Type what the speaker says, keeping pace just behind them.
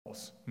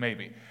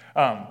maybe,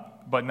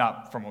 but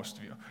not for most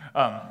of you.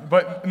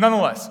 But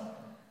nonetheless,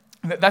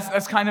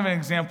 that's kind of an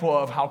example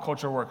of how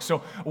culture works. So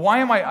why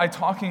am I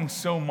talking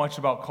so much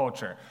about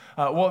culture?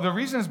 Well, the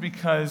reason is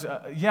because,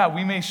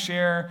 we may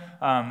share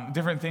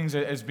different things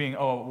as being,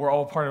 we're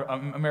all part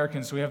of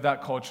Americans, so we have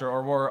that culture,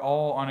 or we're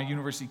all on a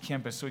university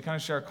campus, so we kind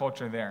of share a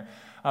culture there.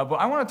 But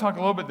I want to talk a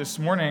little bit this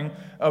morning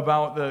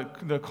about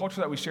the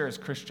culture that we share as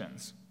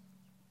Christians.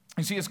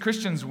 You see, as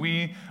Christians,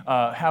 we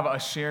have a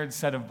shared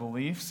set of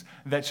beliefs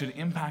that should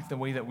impact the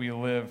way that we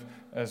live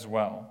as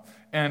well.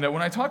 And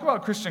when I talk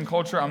about Christian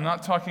culture, I'm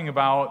not talking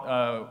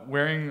about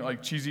wearing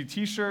like cheesy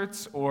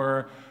T-shirts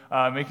or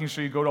making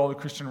sure you go to all the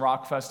Christian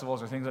rock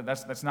festivals or things like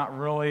that. That's not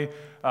really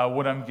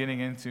what I'm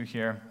getting into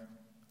here.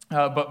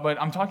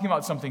 But I'm talking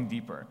about something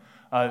deeper,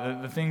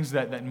 the things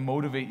that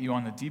motivate you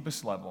on the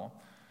deepest level,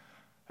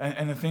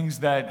 and the things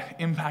that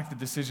impact the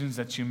decisions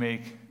that you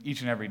make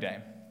each and every day.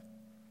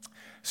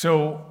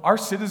 So our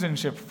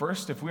citizenship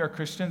first, if we are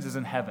Christians, is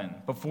in heaven,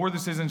 before the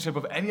citizenship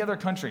of any other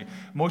country.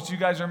 Most of you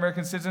guys are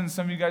American citizens.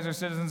 Some of you guys are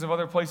citizens of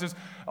other places.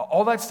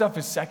 All that stuff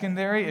is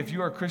secondary, if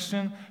you are a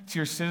Christian, to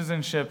your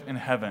citizenship in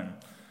heaven.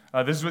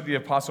 This is what the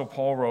Apostle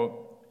Paul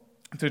wrote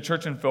to the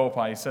church in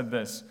Philippi. He said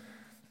this: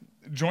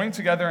 "Join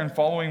together in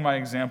following my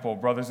example,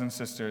 brothers and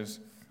sisters.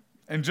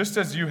 And just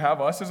as you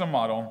have us as a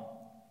model,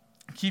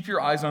 keep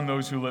your eyes on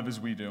those who live as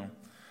we do.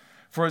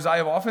 For as I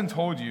have often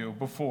told you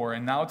before,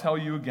 and now tell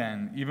you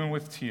again, even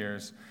with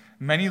tears,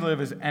 many live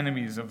as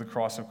enemies of the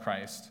cross of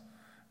Christ.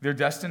 Their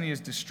destiny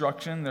is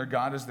destruction, their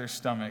God is their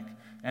stomach,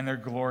 and their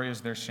glory is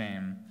their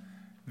shame.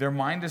 Their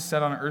mind is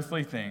set on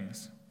earthly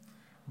things,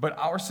 but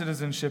our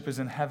citizenship is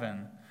in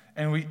heaven,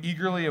 and we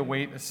eagerly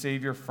await a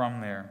Savior from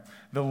there,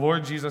 the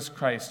Lord Jesus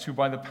Christ, who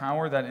by the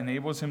power that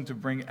enables him to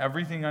bring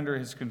everything under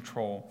his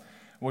control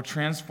will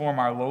transform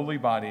our lowly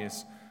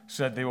bodies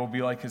so that they will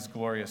be like his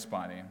glorious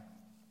body."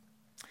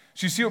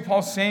 So you see what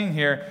Paul's saying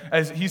here,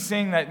 as he's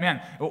saying that, man,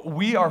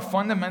 we are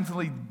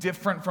fundamentally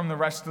different from the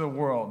rest of the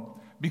world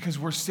because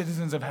we're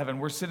citizens of heaven.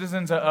 We're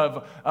citizens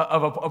of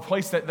a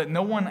place that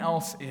no one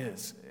else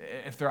is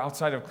if they're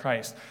outside of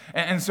Christ.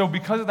 And so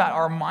because of that,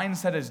 our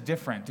mindset is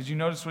different. Did you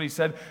notice what he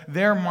said?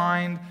 Their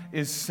mind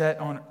is set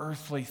on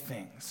earthly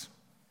things.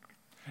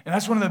 And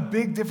that's one of the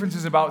big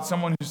differences about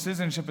someone whose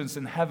citizenship is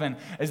in heaven,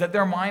 is that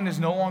their mind is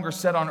no longer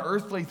set on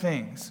earthly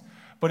things,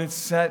 but it's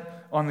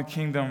set on the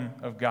kingdom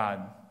of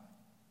God.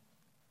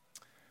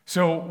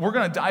 So we're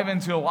going to dive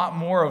into a lot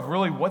more of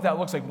really what that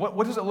looks like.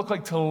 What does it look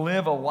like to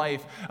live a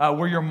life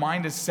where your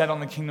mind is set on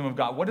the kingdom of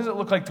God? What does it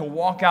look like to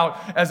walk out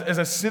as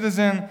a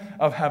citizen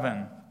of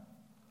heaven?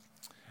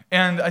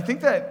 And I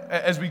think that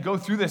as we go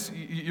through this,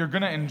 you're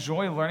going to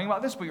enjoy learning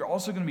about this, but you're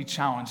also going to be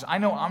challenged. I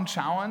know I'm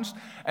challenged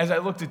as I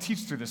look to teach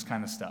through this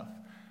kind of stuff.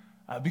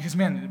 Because,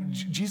 man,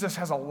 Jesus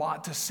has a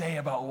lot to say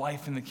about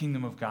life in the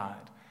kingdom of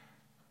God.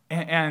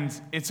 And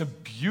it's a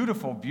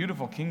beautiful,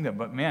 beautiful kingdom,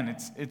 but, man,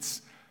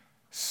 it's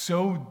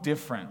so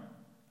different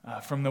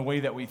from the way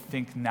that we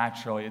think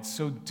naturally. It's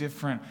so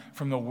different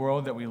from the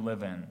world that we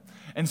live in.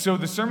 And so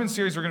the sermon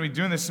series we're going to be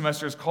doing this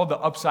semester is called the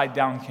Upside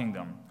Down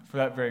Kingdom, for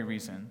that very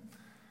reason.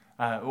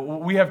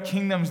 We have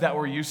kingdoms that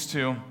we're used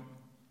to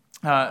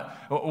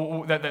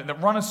that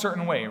run a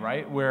certain way,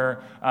 right?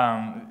 Where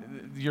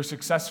you're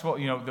successful,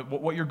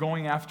 what you're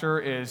going after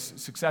is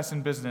success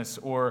in business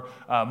or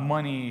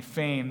money,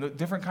 fame,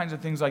 different kinds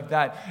of things like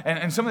that.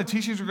 And some of the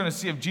teachings we're going to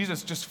see of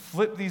Jesus just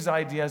flip these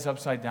ideas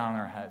upside down in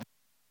our head.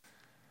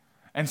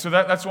 And so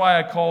that's why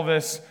I call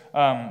this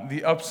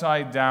the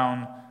Upside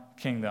Down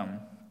Kingdom.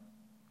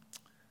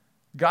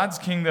 God's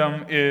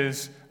kingdom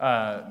is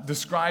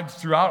described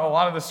throughout a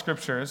lot of the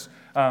scriptures.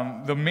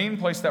 The main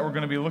place that we're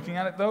going to be looking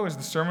at it, though, is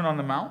the Sermon on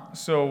the Mount.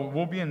 So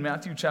we'll be in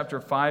Matthew chapter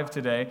 5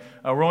 today.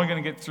 We're only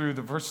going to get through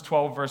the first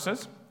 12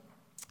 verses.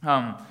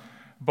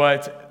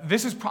 But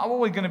this is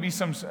probably going to be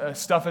some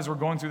stuff as we're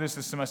going through this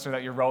semester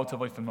that you're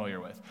relatively familiar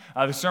with.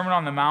 The Sermon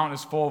on the Mount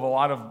is full of a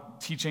lot of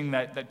teaching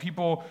that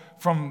people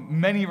from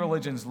many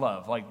religions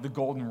love, like the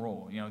golden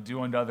rule,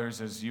 do unto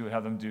others as you would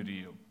have them do to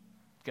you.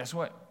 Guess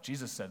what?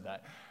 Jesus said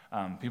that.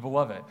 People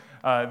love it.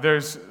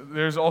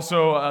 There's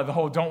also the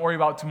whole don't worry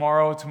about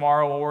tomorrow.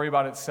 Tomorrow will worry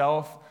about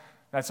itself.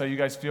 That's how you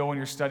guys feel when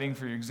you're studying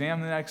for your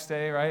exam the next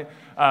day, right?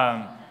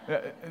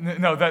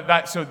 No,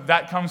 so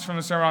that comes from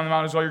the Sermon on the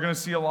Mount as well. You're going to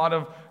see a lot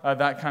of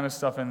that kind of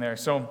stuff in there.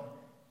 So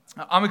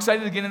I'm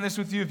excited to get in this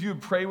with you. If you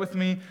would pray with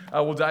me,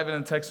 we'll dive into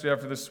the text we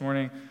have for this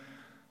morning.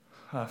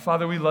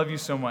 Father, we love you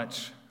so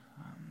much.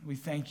 We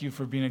thank you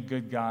for being a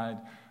good God.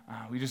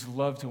 We just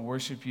love to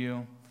worship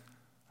you.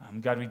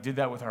 God, we did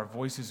that with our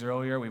voices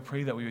earlier. We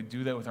pray that we would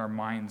do that with our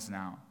minds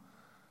now.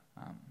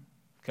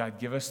 God,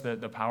 give us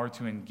the power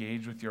to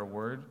engage with your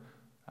word.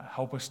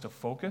 Help us to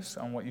focus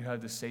on what you had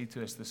to say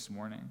to us this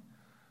morning.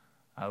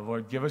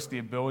 Lord, give us the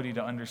ability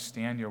to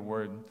understand your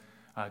word.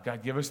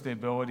 God, give us the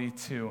ability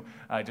to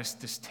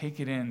just take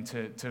it in,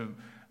 to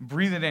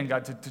breathe it in,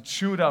 God, to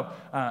chew it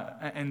up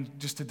and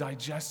just to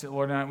digest it,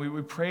 Lord. And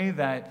we pray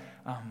that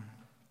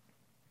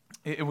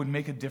it would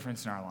make a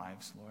difference in our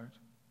lives, Lord.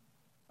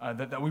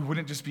 that we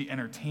wouldn't just be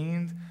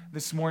entertained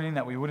this morning,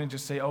 that we wouldn't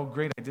just say, oh,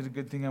 great, I did a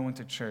good thing, I went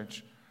to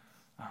church.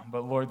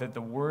 But Lord, that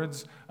the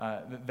words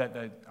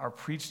that are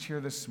preached here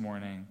this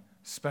morning,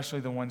 especially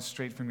the ones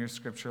straight from your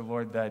scripture,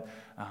 Lord, that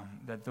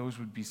those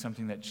would be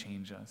something that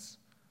change us.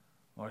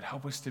 Lord,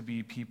 help us to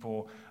be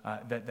people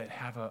that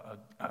have a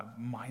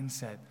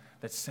mindset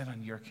that's set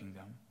on your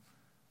kingdom.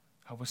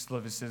 Help us to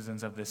live as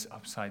citizens of this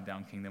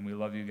upside-down kingdom. We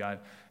love you, God,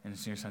 and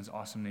it's in your Son's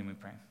awesome name we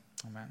pray.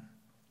 Amen.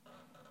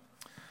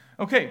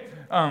 Okay,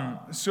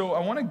 so I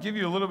want to give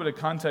you a little bit of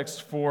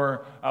context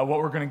for what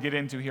we're going to get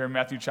into here in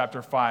Matthew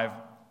chapter 5.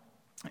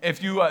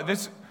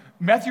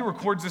 Matthew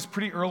records this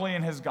pretty early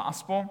in his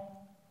gospel.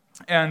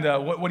 And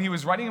what he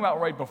was writing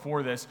about right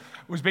before this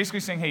was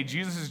basically saying, hey,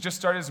 Jesus has just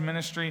started his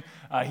ministry.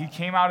 He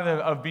came out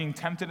of being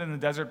tempted in the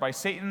desert by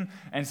Satan,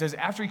 and says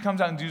after he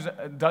comes out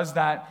and does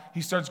that,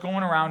 he starts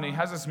going around, and he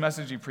has this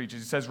message he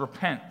preaches. He says,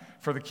 repent,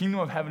 for the kingdom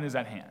of heaven is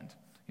at hand.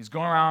 He's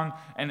going around,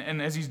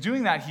 and as he's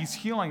doing that, he's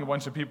healing a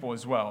bunch of people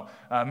as well.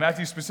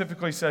 Matthew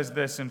specifically says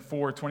this in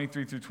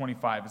 4:23 through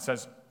 25. It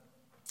says,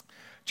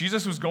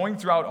 Jesus was going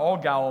throughout all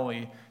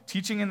Galilee,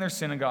 teaching in their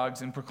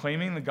synagogues and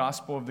proclaiming the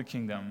gospel of the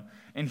kingdom,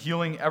 and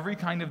healing every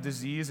kind of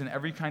disease and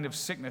every kind of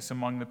sickness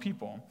among the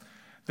people.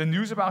 The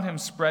news about him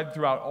spread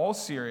throughout all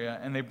Syria,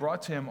 and they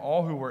brought to him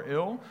all who were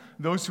ill,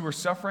 those who were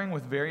suffering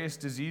with various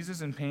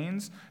diseases and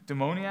pains,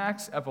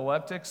 demoniacs,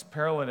 epileptics,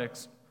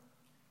 paralytics,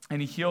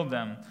 and he healed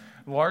them.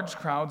 Large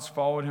crowds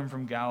followed him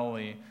from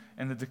Galilee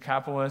and the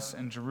Decapolis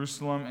and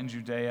Jerusalem and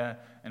Judea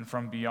and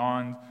from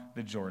beyond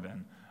the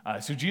Jordan.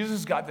 So Jesus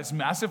has got this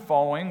massive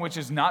following, which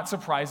is not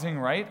surprising,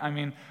 right? I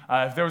mean,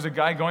 if there was a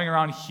guy going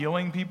around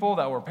healing people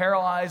that were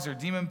paralyzed or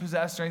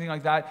demon-possessed or anything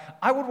like that,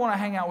 I would want to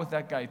hang out with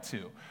that guy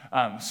too.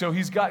 So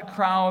he's got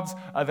crowds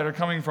that are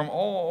coming from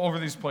all over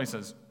these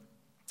places.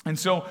 And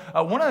so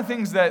one of the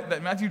things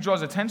that Matthew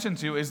draws attention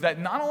to is that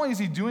not only is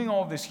he doing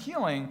all of this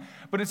healing,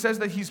 but it says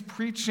that he's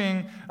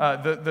preaching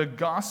the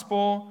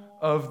gospel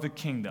of the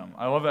kingdom.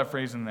 I love that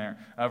phrase in there.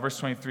 Verse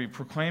 23,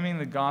 proclaiming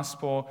the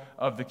gospel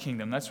of the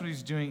kingdom. That's what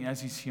he's doing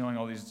as he's healing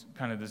all these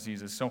kind of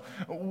diseases. So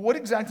what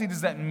exactly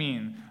does that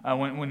mean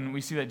when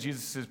we see that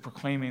Jesus is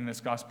proclaiming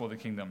this gospel of the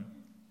kingdom?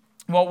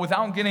 Well,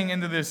 without getting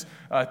into this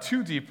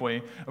too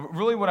deeply,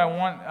 really what I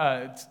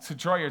want to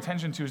draw your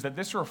attention to is that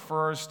this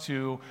refers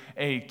to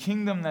a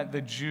kingdom that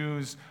the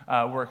Jews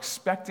were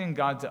expecting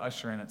God to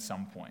usher in at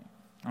some point.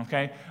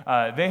 Okay?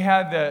 They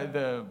had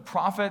the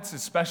prophets,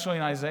 especially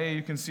in Isaiah,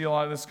 you can see a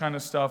lot of this kind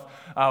of stuff,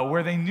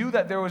 where they knew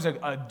that there was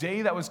a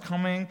day that was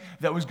coming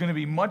that was going to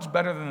be much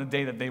better than the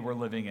day that they were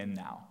living in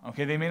now.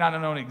 Okay? They may not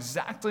have known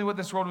exactly what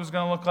this world was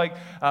going to look like,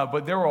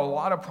 but there were a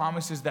lot of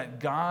promises that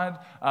God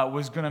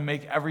was going to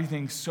make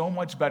everything so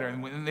much better.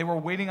 And they were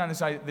waiting on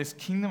this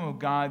kingdom of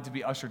God to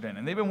be ushered in.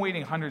 And they've been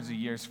waiting hundreds of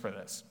years for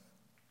this.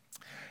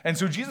 And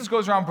so Jesus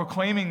goes around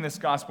proclaiming this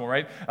gospel,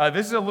 right?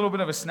 This is a little bit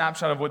of a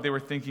snapshot of what they were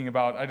thinking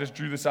about. I just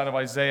drew this out of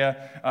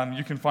Isaiah.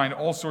 You can find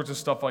all sorts of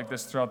stuff like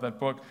this throughout that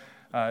book.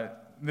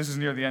 This is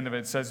near the end of it.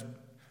 It says,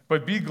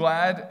 but be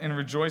glad and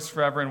rejoice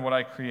forever in what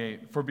I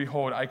create. For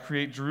behold, I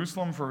create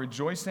Jerusalem for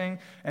rejoicing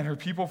and her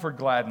people for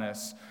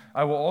gladness.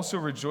 I will also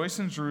rejoice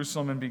in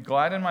Jerusalem and be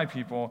glad in my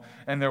people,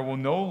 and there will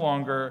no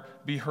longer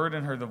be heard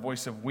in her the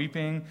voice of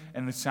weeping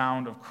and the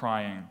sound of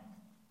crying.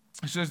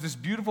 So there's this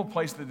beautiful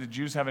place that the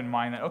Jews have in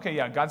mind that, okay,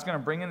 yeah, God's going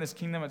to bring in this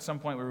kingdom at some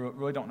point. We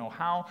really don't know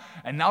how.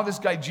 And now this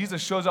guy,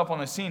 Jesus, shows up on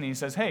the scene and he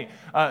says, hey,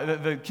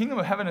 the kingdom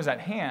of heaven is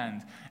at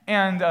hand.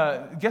 And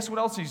guess what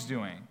else he's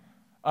doing?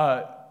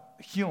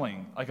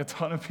 Healing like a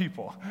ton of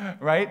people,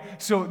 right?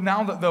 So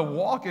now the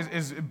walk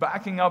is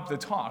backing up the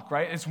talk,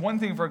 right? It's one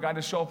thing for a guy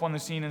to show up on the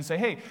scene and say,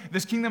 hey,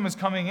 this kingdom is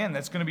coming in.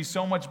 That's going to be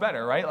so much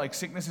better, right? Like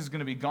sickness is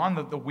going to be gone.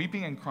 The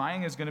weeping and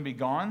crying is going to be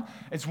gone.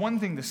 It's one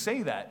thing to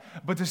say that.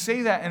 But to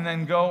say that and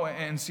then go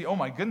and see, oh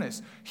my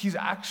goodness, he's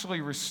actually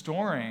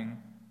restoring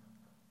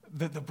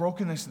the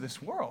brokenness of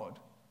this world.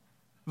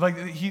 Like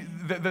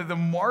the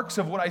marks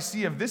of what I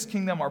see of this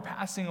kingdom are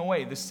passing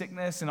away, the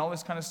sickness and all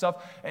this kind of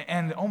stuff.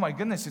 And oh my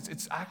goodness,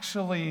 it's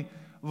actually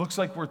looks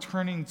like we're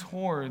turning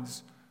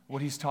towards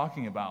what he's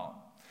talking about.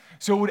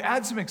 So it would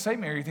add some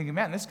excitement. You're thinking,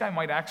 man, this guy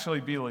might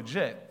actually be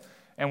legit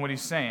and what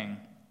he's saying.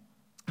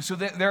 So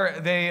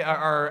they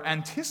are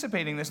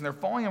anticipating this, and they're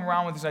following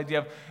around with this idea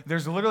of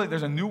there's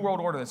a new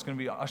world order that's going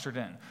to be ushered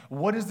in.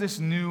 What is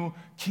this new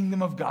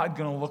kingdom of God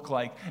going to look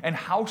like, and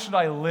how should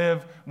I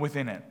live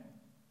within it?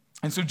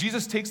 And so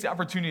Jesus takes the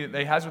opportunity that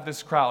he has with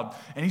this crowd,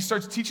 and he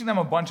starts teaching them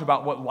a bunch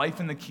about what life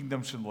in the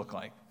kingdom should look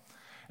like.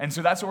 And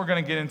so that's what we're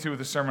going to get into with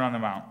the Sermon on the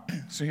Mount.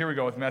 So here we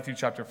go with Matthew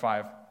chapter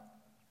 5,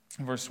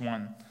 verse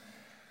 1.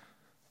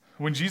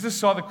 When Jesus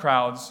saw the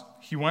crowds,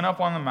 he went up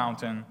on the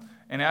mountain,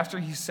 and after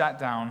he sat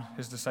down,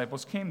 his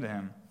disciples came to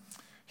him.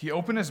 He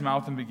opened his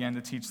mouth and began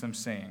to teach them,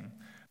 saying,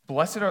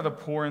 Blessed are the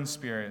poor in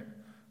spirit,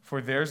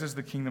 for theirs is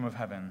the kingdom of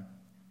heaven.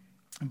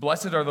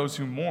 Blessed are those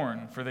who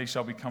mourn, for they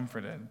shall be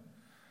comforted.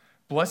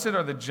 Blessed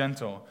are the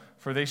gentle,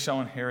 for they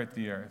shall inherit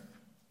the earth.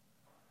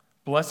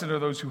 Blessed are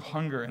those who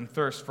hunger and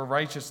thirst for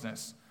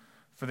righteousness,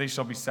 for they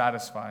shall be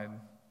satisfied.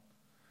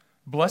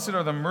 Blessed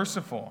are the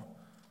merciful,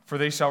 for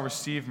they shall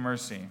receive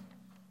mercy.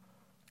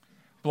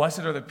 Blessed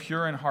are the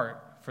pure in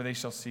heart, for they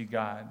shall see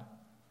God.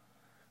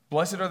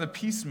 Blessed are the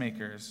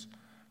peacemakers,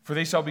 for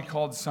they shall be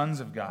called sons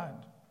of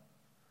God.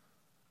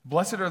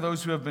 Blessed are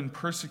those who have been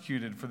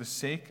persecuted for the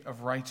sake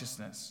of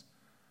righteousness,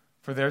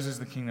 for theirs is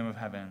the kingdom of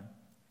heaven.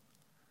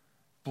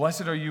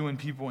 Blessed are you when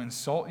people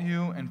insult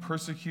you and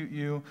persecute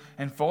you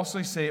and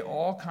falsely say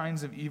all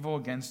kinds of evil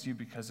against you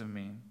because of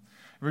me.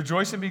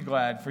 Rejoice and be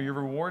glad, for your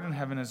reward in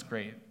heaven is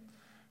great.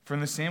 For in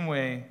the same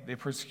way they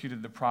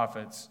persecuted the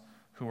prophets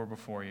who were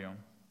before you.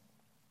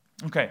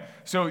 Okay,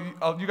 so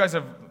you guys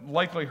have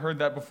likely heard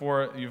that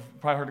before. You've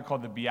probably heard it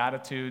called the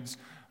Beatitudes.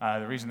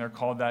 The reason they're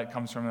called that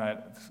comes from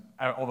that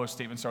all those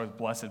statements start with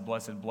blessed,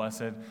 blessed,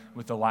 blessed,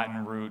 with the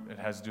Latin root. It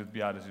has to do with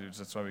Beatitudes.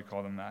 That's why we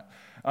call them that.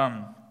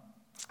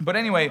 But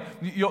anyway,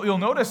 you'll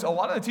notice a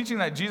lot of the teaching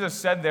that Jesus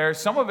said there,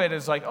 some of it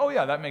is like, oh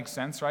yeah, that makes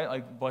sense, right?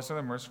 Like, blessed are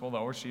the merciful,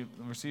 they'll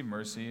receive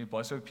mercy.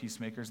 Blessed are the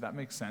peacemakers, that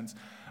makes sense.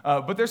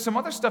 But there's some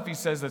other stuff he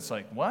says that's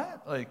like,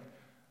 what? Like,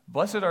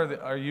 blessed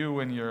are you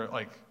when you're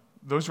like,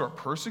 those who are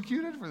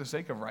persecuted for the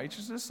sake of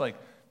righteousness? Like,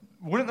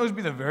 wouldn't those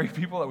be the very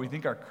people that we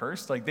think are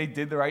cursed? Like, they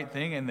did the right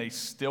thing and they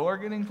still are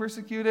getting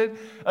persecuted?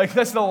 Like,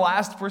 that's the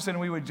last person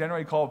we would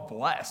generally call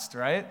blessed,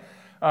 right?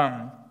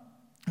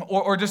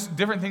 Or just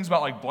different things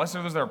about, like, blessed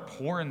are those that are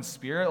poor in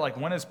spirit. Like,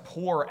 when has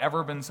poor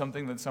ever been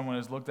something that someone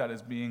has looked at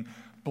as being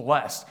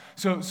blessed?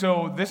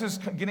 So this is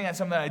getting at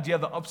some of that idea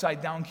of the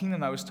upside-down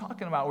kingdom that I was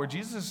talking about, where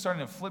Jesus is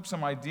starting to flip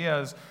some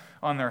ideas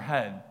on their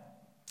head.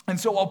 And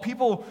so while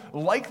people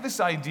like this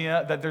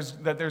idea that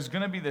there's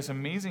going to be this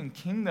amazing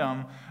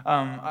kingdom,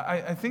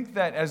 I think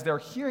that as they're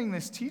hearing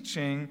this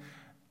teaching,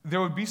 there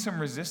would be some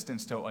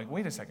resistance to it. Like,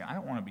 wait a second, I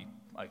don't want to be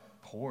like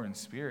poor in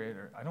spirit,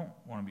 or I don't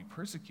want to be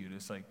persecuted.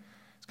 It's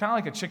kind of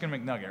like a chicken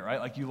McNugget, right?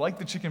 Like, you like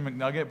the chicken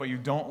McNugget, but you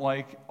don't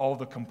like all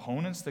the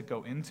components that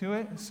go into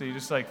it. So you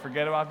just like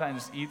forget about that and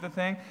just eat the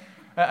thing.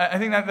 I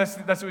think that's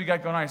what we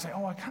got going on. You say,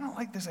 oh, I kind of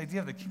like this idea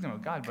of the kingdom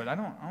of God, but I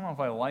don't know if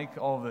I like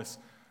all this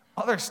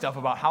other stuff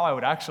about how I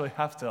would actually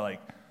have to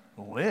like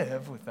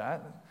live with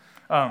that.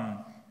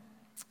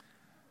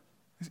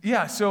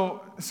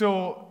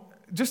 So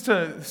just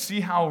to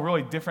see how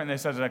really different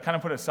this is, I kind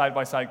of put a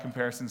side-by-side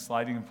comparison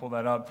slide. You can pull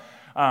that up.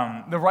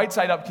 The right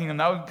side up kingdom,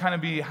 that would kind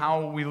of be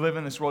how we live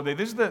in this world.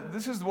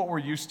 This is what we're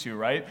used to,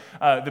 right?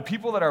 The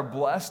people that are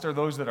blessed are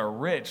those that are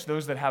rich,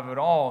 those that have it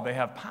all. They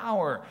have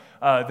power.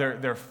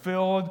 They're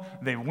filled.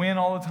 They win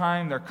all the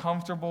time. They're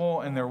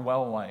comfortable, and they're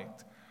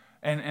well-liked.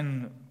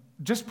 And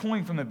just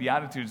pulling from the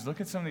Beatitudes,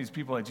 look at some of these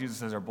people that Jesus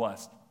says are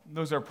blessed.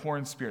 Those that are poor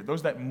in spirit,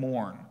 those that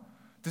mourn.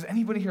 Does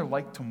anybody here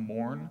like to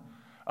mourn?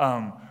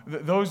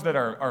 Those that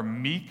are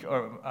meek,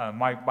 or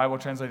my Bible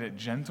translated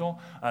gentle,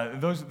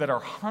 those that are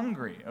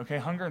hungry, okay,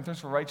 hunger and thirst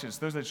for righteousness,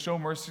 those that show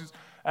mercy,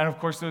 and of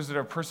course those that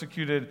are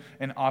persecuted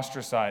and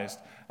ostracized.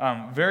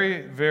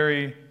 Very,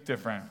 very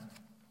different.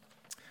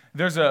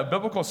 There's a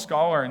biblical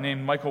scholar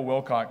named Michael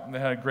Wilcock that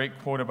had a great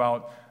quote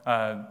about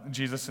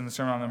Jesus in the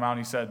Sermon on the Mount.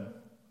 He said,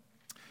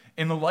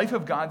 "In the life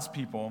of God's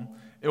people,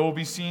 it will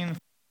be seen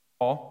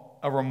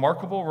a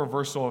remarkable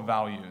reversal of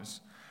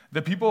values.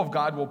 The people of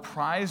God will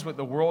prize what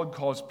the world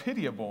calls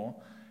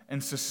pitiable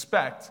and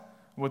suspect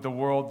what the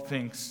world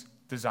thinks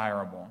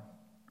desirable."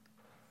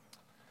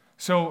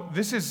 So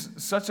this is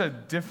such a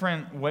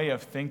different way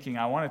of thinking.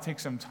 I want to take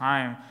some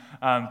time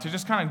to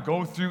just kind of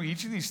go through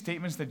each of ththese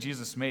statements that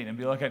Jesus made and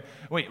be like,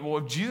 wait, well,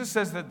 if Jesus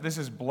says that this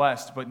is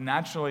blessed, but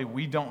naturally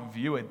we don't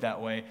view it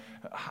that way,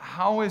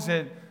 how is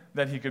it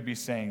that he could be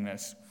saying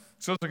this?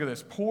 So let's look at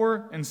this.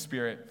 Poor in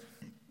spirit.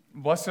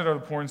 Blessed are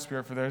the poor in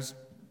spirit, for theirs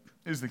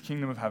is the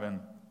kingdom of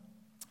heaven.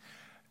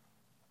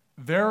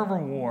 Their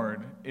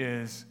reward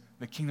is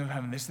the kingdom of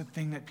heaven. This is the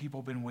thing that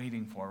people have been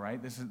waiting for,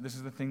 right? This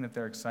is the thing that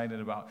they're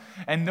excited about.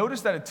 And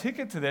notice that a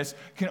ticket to this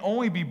can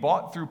only be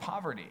bought through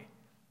poverty,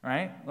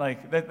 right?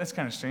 Like, that's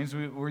kind of strange.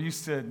 We're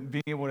used to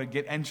being able to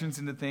get entrance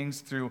into things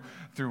through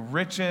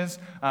riches.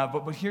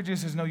 But here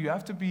Jesus says, no, you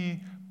have to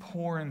be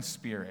poor in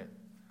spirit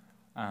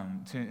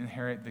to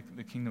inherit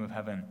the kingdom of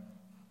heaven.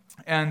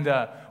 And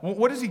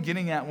what is he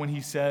getting at when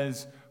he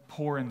says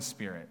poor in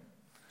spirit?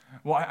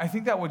 Well, I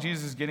think that what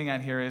Jesus is getting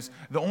at here is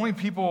the only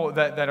people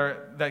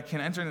that can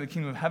enter into the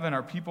kingdom of heaven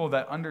are people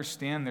that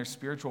understand their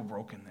spiritual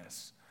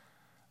brokenness.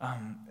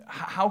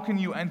 How can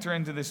you enter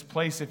into this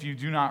place if you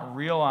do not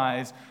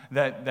realize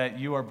that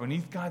you are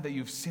beneath God, that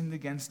you've sinned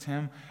against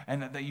him,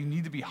 and that you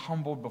need to be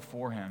humbled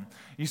before him?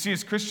 You see,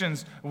 as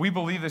Christians, we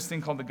believe this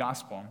thing called the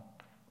gospel,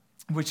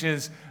 which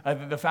is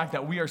the fact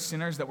that we are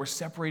sinners, that we're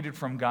separated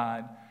from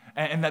God,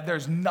 and that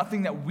there's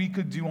nothing that we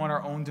could do on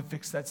our own to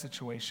fix that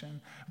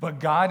situation. But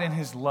God in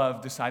his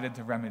love decided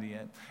to remedy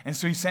it. And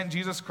so he sent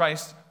Jesus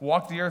Christ,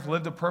 walked the earth,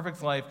 lived a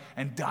perfect life,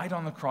 and died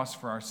on the cross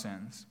for our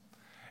sins.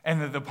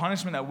 And the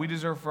punishment that we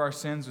deserve for our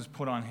sins was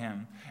put on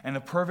him. And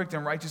the perfect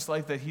and righteous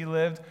life that he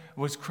lived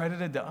was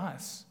credited to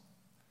us.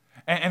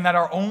 And that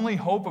our only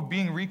hope of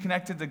being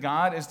reconnected to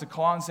God is to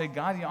call out and say,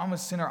 God, I'm a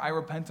sinner. I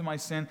repent of my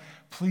sin.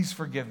 Please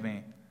forgive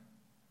me.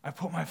 I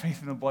put my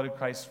faith in the blood of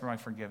Christ for my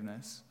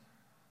forgiveness.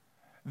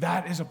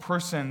 That is a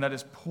person that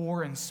is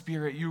poor in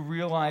spirit. You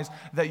realize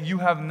that you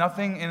have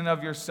nothing in and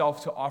of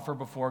yourself to offer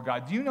before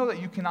God. Do you know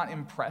that you cannot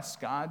impress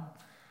God?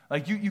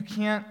 Like you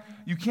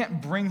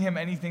can't bring him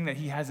anything that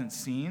he hasn't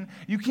seen.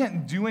 You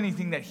can't do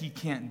anything that he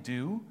can't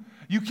do.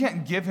 You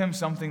can't give him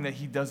something that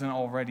he doesn't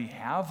already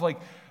have. Like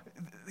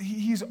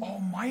he's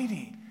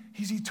almighty.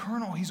 He's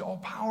eternal. He's all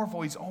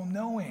powerful. He's all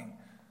knowing.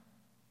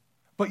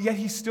 But yet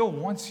he still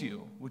wants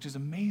you, which is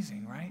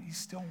amazing, right? He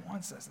still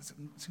wants us.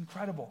 It's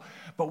incredible.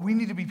 But we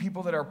need to be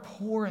people that are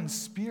poor in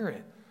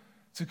spirit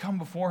to come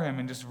before him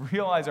and just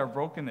realize our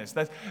brokenness.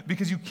 That's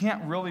because you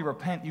can't really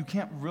repent. You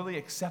can't really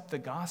accept the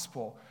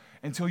gospel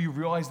until you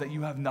realize that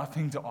you have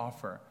nothing to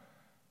offer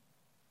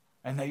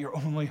and that your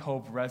only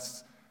hope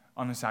rests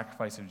on the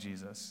sacrifice of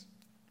Jesus.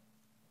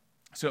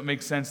 So it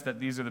makes sense that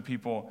these are the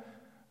people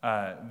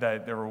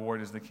that their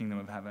reward is the kingdom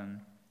of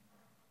heaven.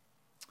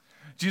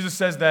 Jesus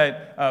says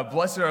that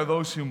blessed are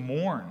those who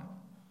mourn,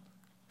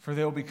 for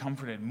they will be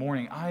comforted.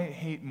 Mourning. I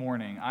hate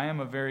mourning. I am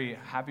a very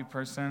happy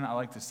person. I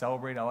like to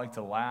celebrate. I like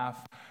to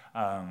laugh,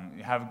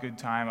 have a good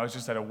time. I was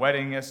just at a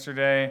wedding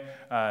yesterday.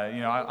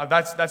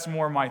 That's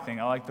more my thing.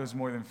 I like those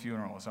more than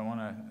funerals. I want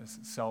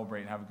to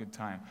celebrate and have a good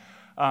time.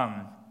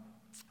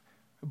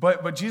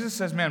 But Jesus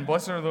says, man,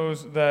 blessed are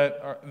those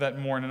that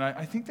mourn. And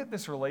I think that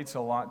this relates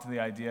a lot to the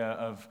idea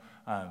of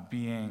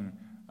being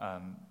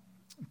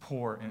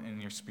poor in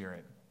your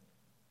spirit.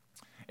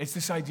 It's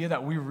this idea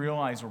that we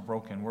realize we're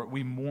broken.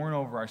 We mourn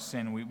over our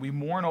sin. We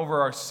mourn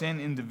over our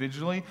sin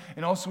individually,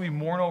 and also we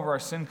mourn over our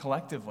sin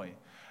collectively,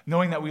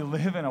 knowing that we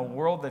live in a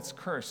world that's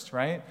cursed,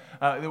 right?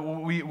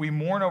 We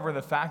mourn over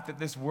the fact that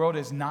this world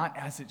is not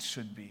as it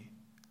should be,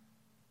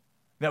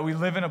 that we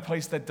live in a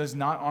place that does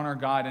not honor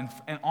God,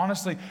 and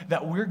honestly,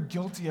 that we're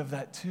guilty of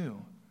that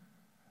too.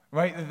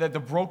 Right? That the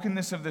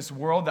brokenness of this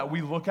world that we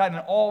look at and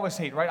all of us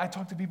hate, right? I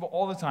talk to people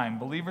all the time,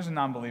 believers and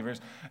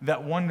non-believers,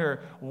 that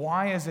wonder,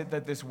 why is it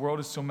that this world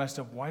is so messed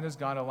up? Why does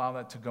God allow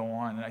that to go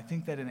on? And I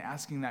think that in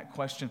asking that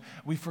question,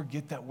 we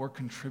forget that we're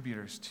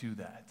contributors to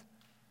that.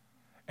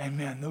 And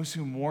man, those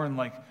who mourn,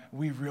 like,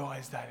 we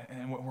realize that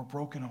and we're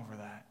broken over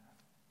that.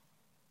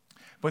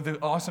 But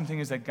the awesome thing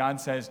is that God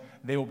says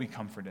they will be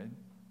comforted.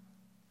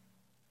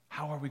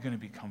 How are we going to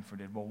be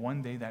comforted? Well,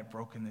 one day that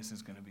brokenness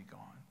is going to be gone.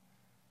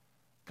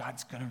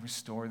 God's going to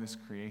restore this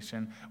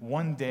creation.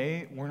 One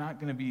day, we're not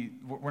going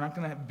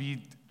to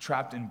be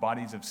trapped in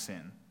bodies of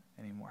sin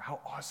anymore. How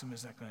awesome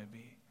is that going to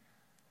be?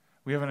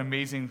 We have an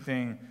amazing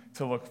thing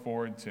to look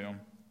forward to.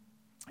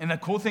 And the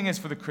cool thing is,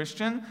 for the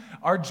Christian,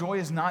 our joy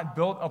is not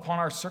built upon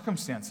our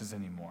circumstances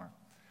anymore,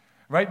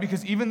 right?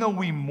 Because even though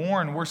we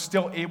mourn, we're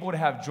still able to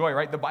have joy,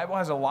 right? The Bible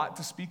has a lot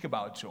to speak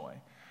about joy.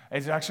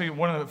 It's actually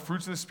one of the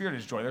fruits of the Spirit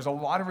is joy. There's a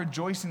lot of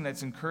rejoicing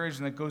that's encouraged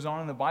and that goes on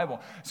in the Bible.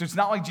 So it's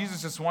not like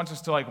Jesus just wants us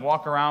to like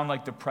walk around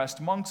like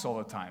depressed monks all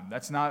the time.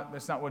 That's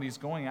not what he's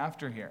going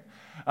after here.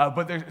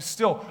 But there's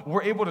still,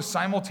 we're able to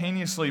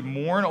simultaneously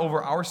mourn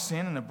over our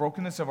sin and the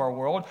brokenness of our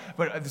world,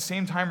 but at the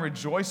same time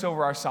rejoice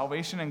over our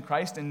salvation in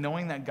Christ and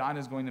knowing that God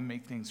is going to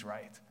make things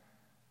right.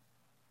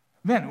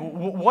 Man,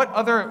 what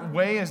other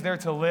way is there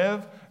to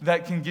live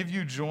that can give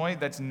you joy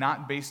that's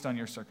not based on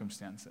your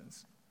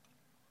circumstances?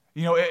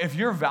 You know, if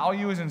your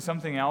value is in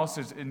something else,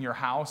 is in your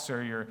house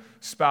or your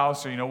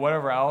spouse or,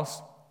 whatever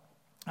else,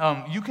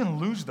 you can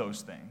lose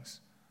those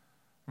things,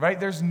 right?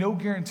 There's no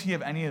guarantee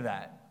of any of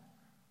that.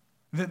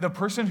 The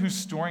person who's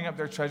storing up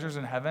their treasures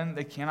in heaven,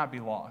 they cannot be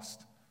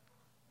lost.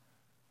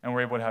 And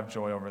we're able to have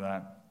joy over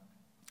that.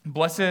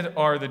 Blessed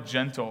are the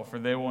gentle, for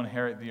they will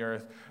inherit the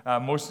earth.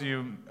 Most of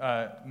you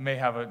may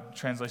have a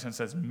translation that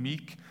says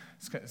meek.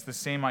 It's the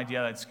same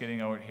idea that's getting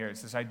over here.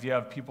 It's this idea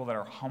of people that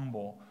are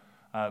humble.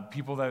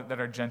 People that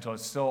are gentle.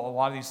 It's still a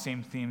lot of these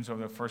same themes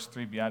over the first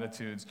three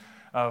Beatitudes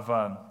of,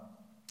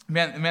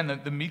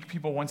 the meek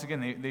people, once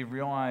again, they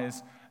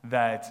realize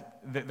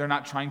that they're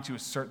not trying to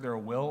assert their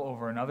will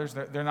over another's.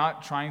 They're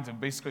not trying to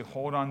basically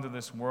hold on to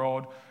this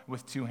world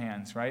with two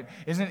hands, right?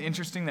 Isn't it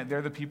interesting that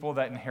they're the people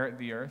that inherit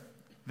the earth?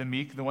 The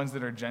meek, the ones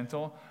that are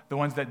gentle, the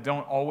ones that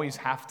don't always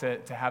have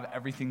to have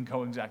everything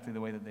go exactly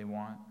the way that they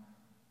want.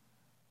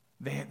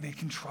 They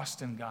can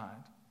trust in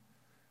God,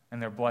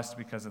 and they're blessed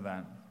because of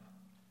that.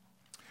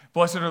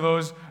 Blessed are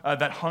those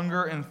that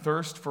hunger and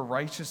thirst for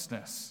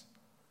righteousness,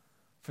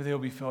 for they will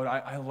be filled.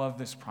 I love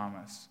this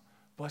promise.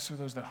 Blessed are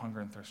those that hunger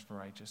and thirst for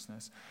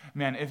righteousness.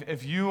 Man,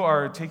 if you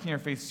are taking your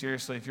faith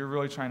seriously, if you're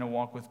really trying to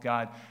walk with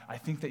God, I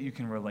think that you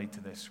can relate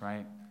to this,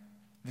 right?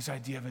 This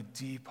idea of a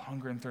deep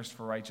hunger and thirst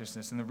for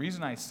righteousness. And the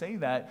reason I say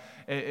that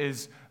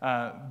is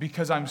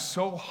because I'm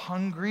so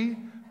hungry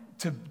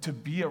to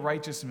be a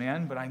righteous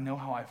man, but I know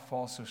how I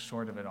fall so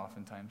short of it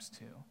oftentimes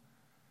too.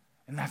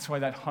 And that's why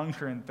that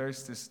hunger and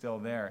thirst is still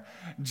there.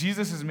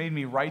 Jesus has made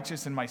me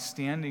righteous in my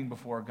standing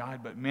before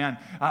God, but man,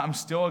 I'm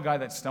still a guy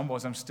that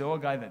stumbles. I'm still a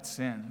guy that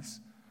sins.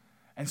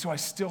 And so I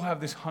still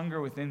have this hunger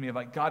within me of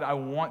like, God, I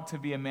want to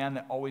be a man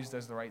that always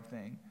does the right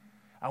thing.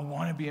 I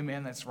want to be a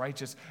man that's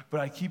righteous, but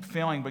I keep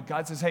failing. But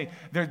God says, hey,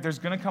 there's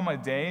going to come a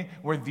day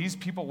where these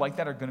people like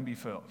that are going to be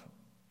filled.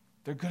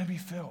 They're going to be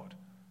filled.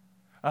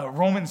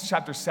 Romans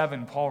chapter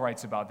 7, Paul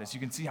writes about this. You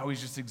can see how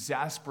he's just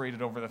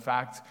exasperated over the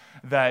fact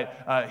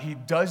that he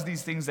does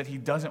these things that he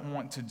doesn't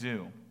want to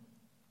do.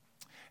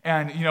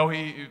 And,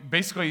 he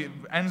basically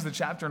ends the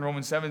chapter in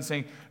Romans 7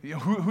 saying,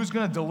 who's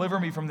going to deliver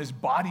me from this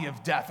body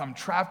of death? I'm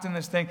trapped in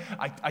this thing.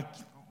 I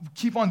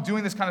keep on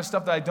doing this kind of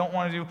stuff that I don't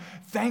want to do.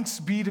 Thanks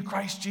be to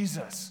Christ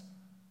Jesus.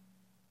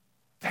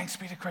 Thanks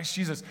be to Christ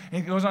Jesus.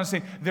 And he goes on to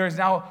say, there's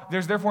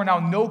therefore now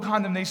no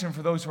condemnation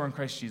for those who are in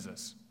Christ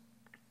Jesus.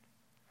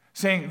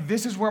 Saying,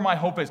 this is where my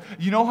hope is.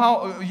 You know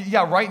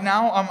how, right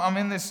now I'm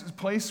in this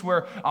place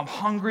where I'm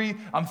hungry,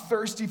 I'm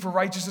thirsty for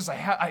righteousness.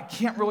 I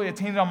can't really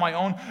attain it on my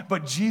own,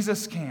 but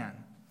Jesus can.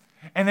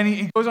 And then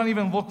he goes on to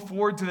even look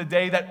forward to the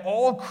day that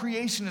all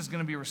creation is going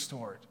to be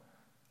restored.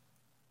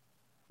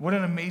 What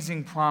an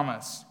amazing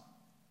promise.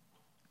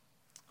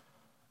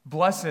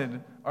 Blessed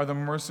are the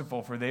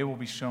merciful, for they will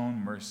be shown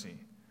mercy.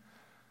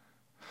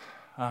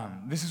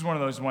 This is one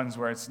of those ones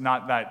where it's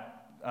not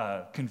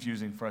that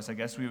confusing for us. I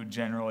guess we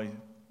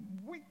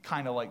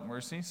kind of like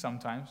mercy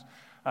sometimes.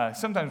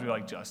 Sometimes we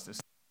like justice.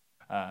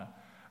 But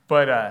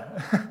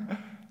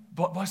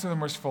blessed are the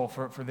merciful,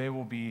 for they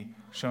will be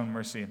shown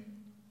mercy.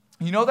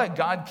 You know that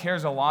God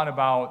cares a lot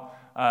about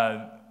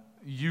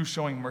you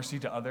showing mercy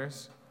to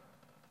others?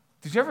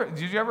 Did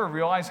you ever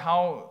realize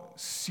how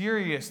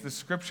serious the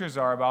scriptures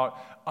are about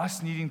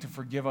us needing to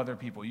forgive other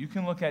people? You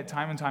can look at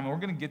time and time, and we're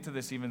going to get to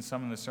this even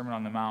some in the Sermon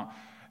on the Mount,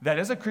 that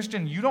as a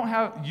Christian, you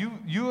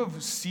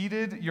have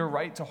ceded your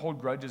right to hold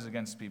grudges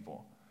against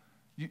people.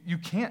 You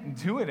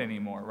can't do it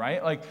anymore,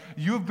 right? Like,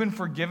 you have been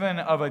forgiven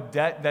of a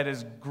debt that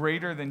is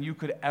greater than you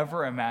could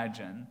ever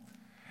imagine.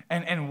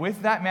 And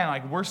with that, man,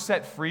 like, we're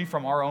set free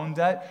from our own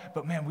debt,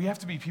 but man, we have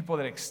to be people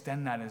that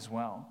extend that as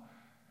well.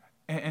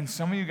 And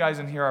some of you guys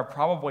in here are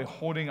probably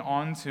holding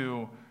on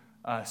to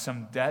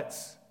some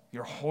debts.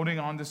 You're holding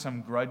on to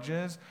some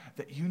grudges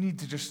that you need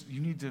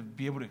to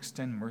be able to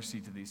extend mercy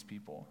to these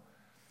people.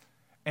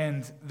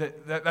 And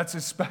that's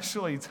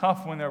especially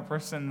tough when they're a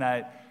person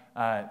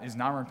that is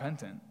not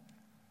repentant.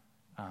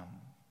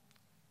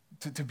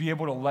 To be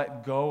able to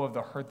let go of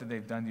the hurt that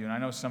they've done to you. And I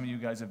know some of you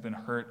guys have been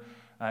hurt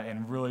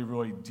in really,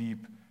 really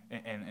deep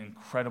and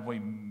incredibly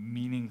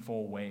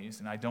meaningful ways.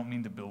 And I don't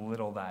mean to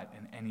belittle that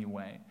in any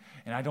way.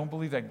 And I don't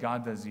believe that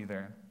God does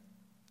either.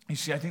 You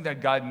see, I think that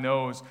God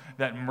knows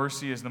that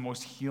mercy is the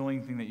most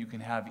healing thing that you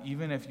can have,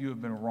 even if you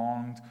have been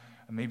wronged,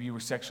 maybe you were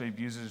sexually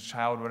abused as a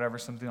child, whatever,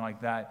 something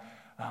like that,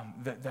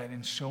 that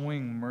in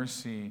showing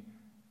mercy,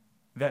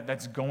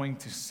 that's going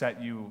to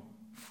set you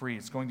free.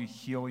 It's going to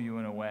heal you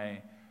in a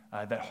way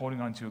that holding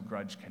on to a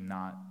grudge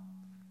cannot.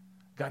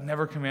 God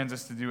never commands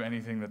us to do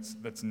anything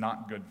that's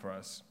not good for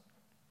us.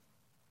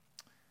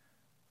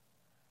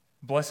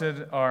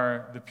 Blessed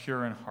are the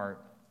pure in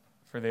heart,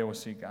 for they will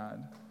see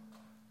God.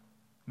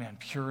 Man,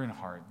 pure in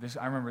heart.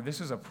 I remember this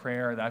is a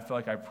prayer that I feel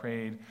like I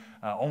prayed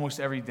almost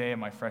every day of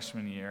my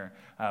freshman year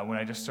when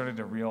I just started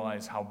to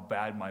realize how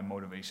bad my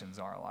motivations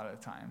are a lot of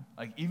the time.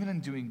 Like, even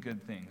in doing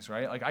good things,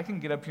 right? Like, I can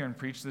get up here and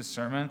preach this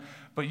sermon,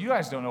 but you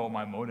guys don't know what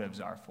my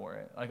motives are for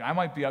it. Like, I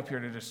might be up here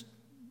to just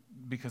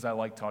because I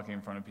like talking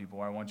in front of people,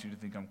 or I want you to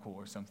think I'm cool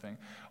or something.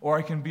 Or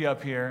I can be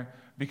up here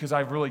because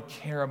I really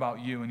care about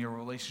you and your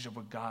relationship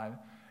with God.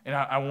 And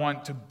I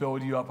want to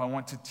build you up. I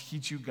want to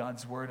teach you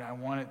God's word. I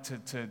want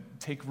it to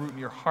take root in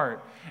your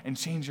heart and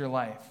change your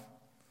life.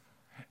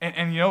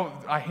 And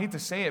I hate to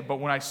say it, but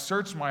when I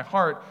search my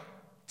heart,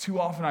 too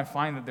often I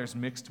find that there's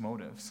mixed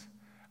motives.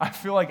 I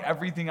feel like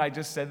everything I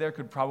just said there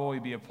could probably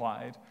be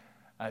applied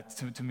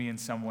to me in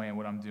some way in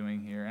what I'm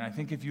doing here. And I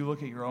think if you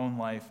look at your own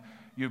life,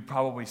 you'd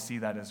probably see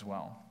that as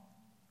well.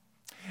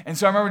 And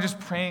so I remember just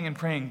praying and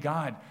praying,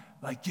 God,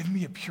 like, give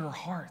me a pure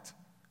heart.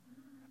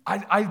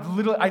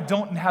 I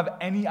don't have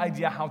any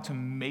idea how to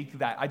make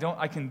that.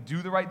 I can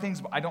do the right things,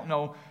 but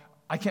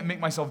I can't make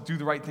myself do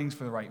the right things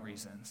for the right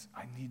reasons.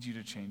 I need you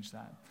to change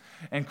that.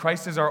 And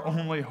Christ is our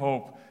only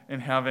hope in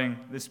having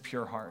this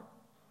pure heart.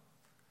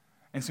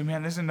 And so,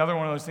 man, this is another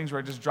one of those things where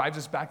it just drives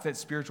us back to that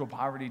spiritual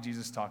poverty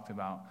Jesus talked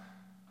about.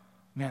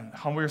 Man,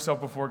 humble yourself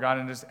before God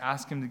and just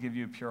ask him to give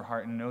you a pure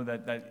heart and know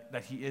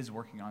that he is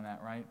working on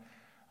that, right?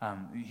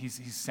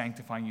 He's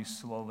sanctifying you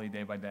slowly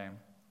day by day.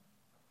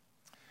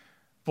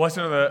 Blessed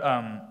are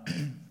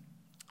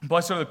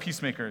the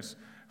peacemakers,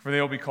 for they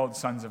will be called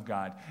sons of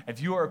God. If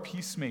you are a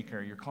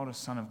peacemaker, you're called a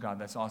son of God.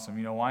 That's awesome.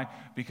 You know why?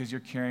 Because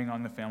you're carrying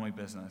on the family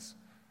business.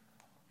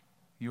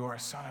 You are a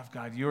son of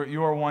God.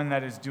 You are one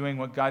that is doing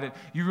what God did.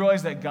 You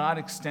realize that God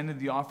extended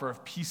the offer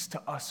of peace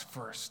to us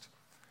first,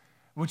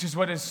 which is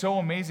what is so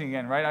amazing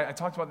again, right? I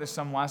talked about this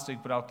some last week,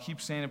 but I'll keep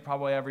saying it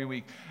probably every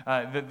week.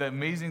 The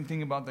amazing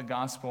thing about the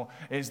gospel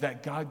is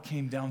that God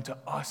came down to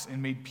us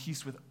and made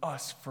peace with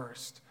us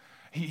first.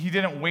 He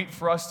didn't wait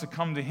for us to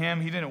come to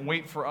him. He didn't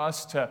wait for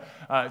us to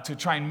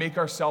try and make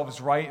ourselves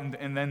right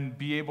and then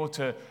be able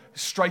to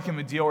strike him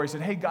a deal where he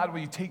said, hey, God, will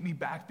you take me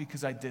back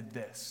because I did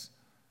this?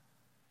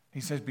 He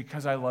says,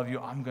 because I love you,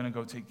 I'm going to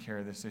go take care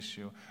of this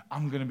issue.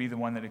 I'm going to be the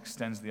one that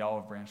extends the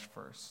olive branch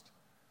first.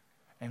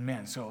 And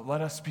man, so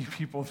let us be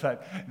people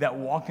that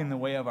walk in the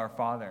way of our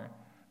Father,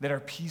 that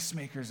are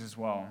peacemakers as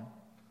well.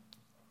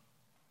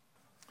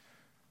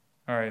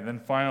 All right, then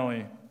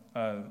finally,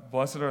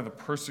 blessed are the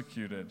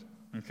persecuted.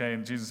 Okay,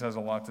 and Jesus has a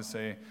lot to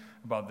say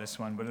about this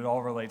one, but it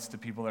all relates to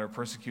people that are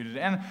persecuted.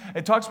 And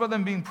it talks about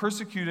them being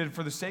persecuted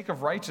for the sake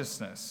of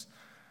righteousness.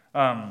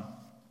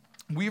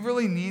 We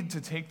really need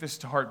to take this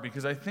to heart,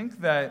 because I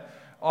think that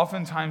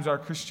oftentimes our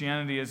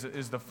Christianity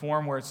is the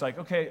form where it's like,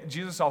 okay,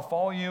 Jesus, I'll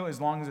follow you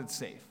as long as it's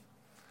safe.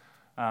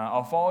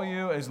 I'll follow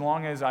you as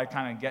long as I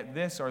kind of get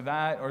this or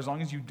that, or as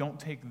long as you don't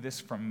take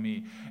this from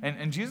me.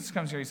 And Jesus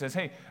comes here, he says,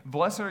 hey,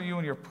 blessed are you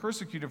when you're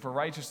persecuted for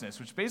righteousness,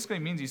 which basically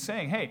means he's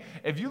saying, hey,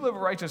 if you live a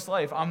righteous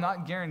life, I'm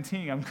not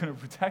guaranteeing I'm going to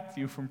protect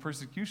you from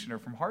persecution or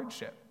from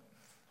hardship.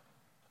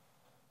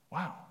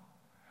 Wow.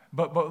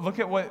 But look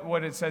at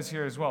what it says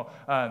here as well.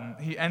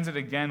 He ends it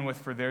again with,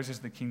 for theirs is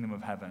the kingdom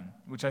of heaven,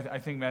 which I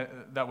think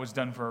that was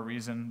done for a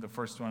reason. The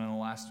first one and the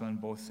last one,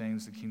 both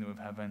things, the kingdom of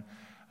heaven.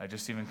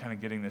 Just even kind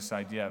of getting this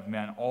idea of,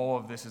 man, all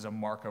of this is a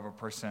mark of a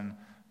person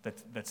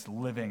that's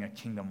living a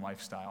kingdom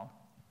lifestyle.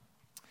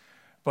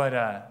 But,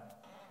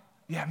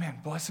 yeah, man,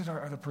 blessed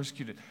are the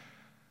persecuted.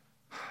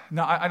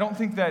 Now, I don't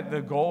think that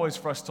the goal is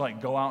for us to,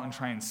 like, go out and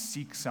try and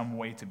seek some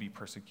way to be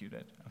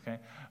persecuted, okay?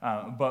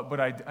 But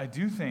I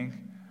do think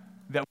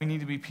that we need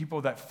to be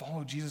people that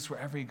follow Jesus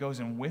wherever he goes,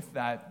 and with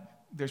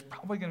that, there's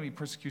probably going to be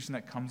persecution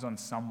that comes on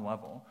some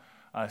level.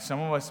 Some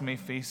of us may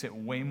face it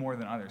way more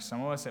than others.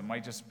 Some of us, it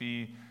might just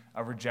be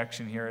a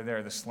rejection here or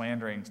there, the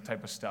slandering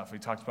type of stuff. We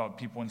talked about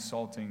people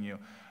insulting you.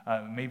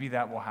 Maybe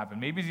that will happen.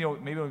 Maybe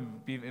it'll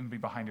be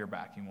behind your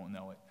back. You won't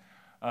know it.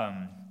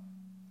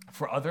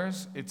 For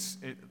others,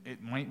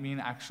 it might mean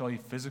actually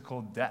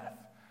physical death.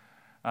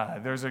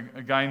 There's a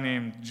guy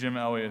named Jim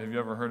Elliot. Have you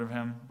ever heard of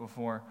him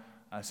before?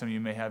 Some of you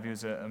may have. He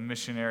was a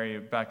missionary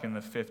back in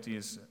the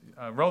 50s,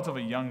 a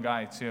relatively young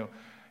guy too.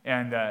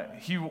 And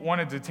he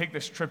wanted to take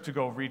this trip to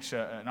go reach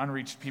an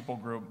unreached people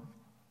group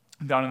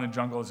down in the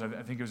jungles. I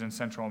think it was in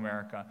Central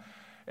America.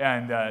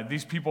 And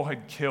these people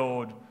had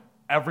killed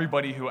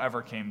everybody who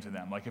ever came to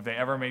them. Like, if they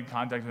ever made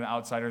contact with an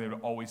outsider, they would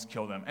always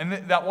kill them. And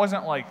that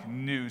wasn't like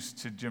news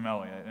to Jim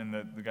Elliot and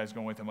the guys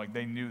going with him. Like,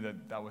 they knew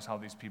that was how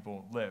these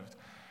people lived.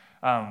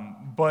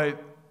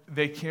 But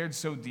they cared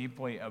so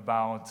deeply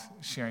about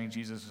sharing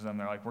Jesus with them.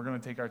 They're like, we're going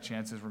to take our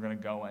chances. We're going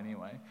to go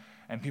anyway.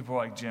 And people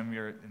were like, Jim,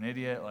 you're an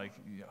idiot. Like,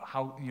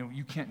 how,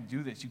 you can't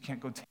do this. You can't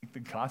go take the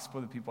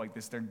gospel to people like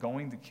this. They're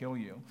going to kill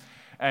you.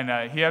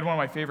 And he had one of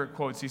my favorite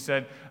quotes. He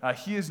said,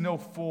 he is no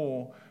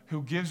fool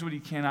who gives what he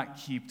cannot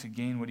keep to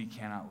gain what he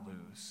cannot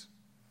lose.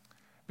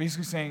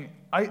 Basically saying,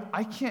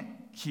 I can't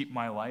keep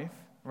my life,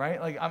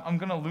 right? Like, I'm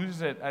going to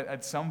lose it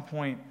at some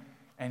point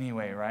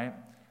anyway, right?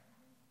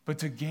 But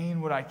to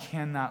gain what I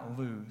cannot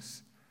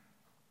lose.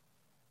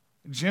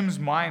 Jim's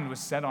mind was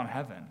set on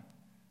heaven.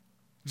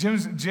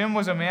 Jim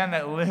was a man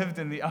that lived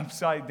in the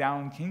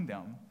upside-down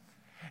kingdom.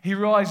 He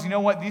realized, you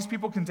know what, these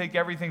people can take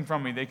everything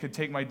from me. They could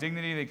take my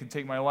dignity, they could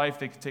take my life,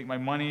 they could take my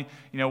money,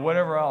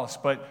 whatever else.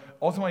 But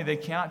ultimately, they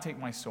cannot take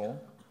my soul.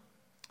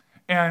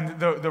 And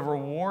the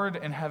reward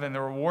in heaven,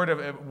 the reward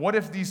of, what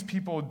if these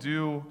people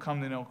do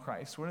come to know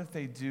Christ? What if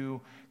they do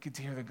get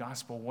to hear the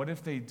gospel? What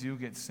if they do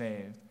get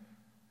saved?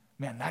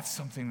 Man, that's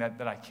something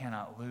that I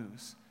cannot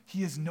lose.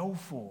 He is no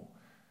fool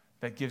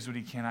that gives what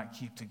he cannot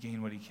keep to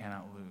gain what he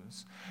cannot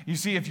lose. You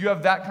see, if you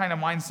have that kind of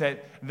mindset,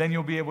 then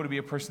you'll be able to be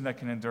a person that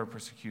can endure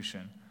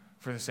persecution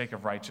for the sake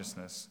of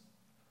righteousness.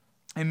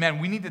 And man,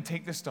 we need to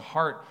take this to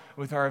heart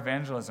with our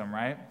evangelism,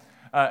 right?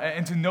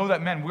 And to know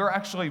that, man, we're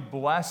actually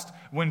blessed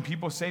when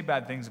people say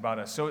bad things about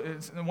us. So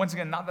it's, once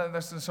again, not that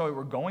that's necessarily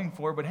what we're going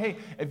for, but hey,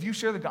 if you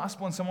share the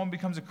gospel and someone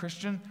becomes a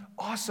Christian,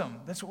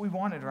 awesome. That's what we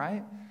wanted,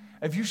 right?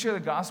 If you share the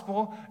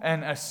gospel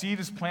and a seed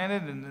is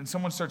planted and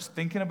someone starts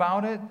thinking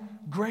about it,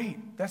 great,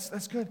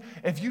 that's good.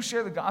 If you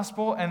share the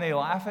gospel and they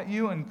laugh at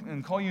you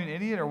and call you an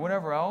idiot or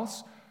whatever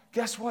else,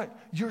 guess what?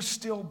 You're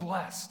still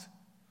blessed.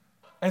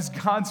 As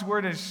God's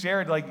word is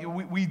shared, like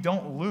we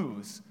don't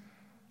lose,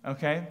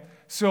 okay?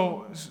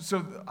 So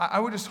I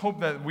would just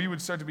hope that we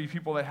would start to be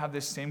people that have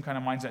this same kind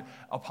of mindset.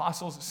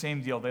 Apostles,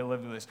 same deal. They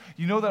lived with this.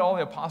 You know that all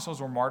the apostles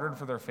were martyred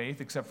for their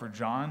faith except for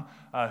John,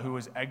 who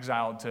was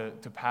exiled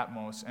to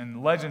Patmos.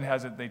 And legend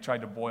has it they tried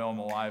to boil him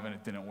alive and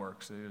it didn't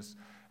work, so they just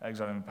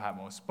exiled him to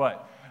Patmos.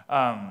 But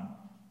I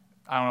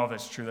don't know if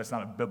that's true. That's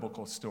not a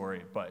biblical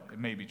story, but it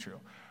may be true.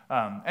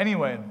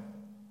 Anyway,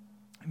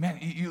 man,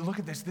 you look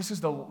at this. This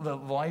is the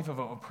life of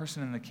a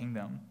person in the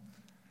kingdom.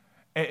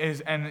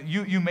 And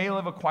you may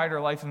live a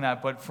quieter life than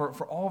that, but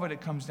for all of it, it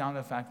comes down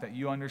to the fact that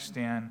you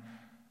understand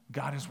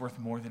God is worth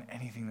more than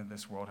anything that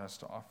this world has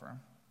to offer.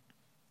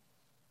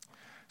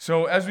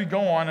 So as we go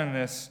on in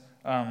this,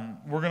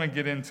 we're going to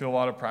get into a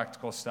lot of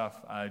practical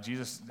stuff.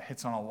 Jesus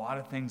hits on a lot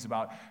of things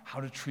about how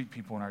to treat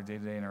people in our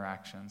day-to-day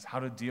interactions, how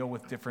to deal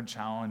with different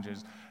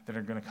challenges that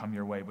are going to come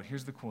your way. But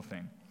here's the cool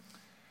thing.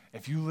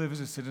 If you live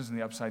as a citizen in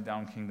the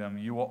upside-down kingdom,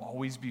 you will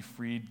always be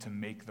freed to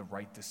make the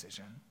right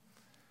decision.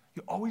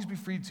 You'll always be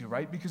freed to,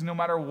 right? Because no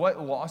matter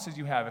what losses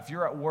you have, if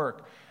you're at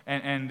work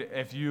and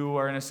if you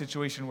are in a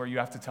situation where you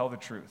have to tell the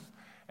truth,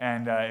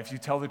 and if you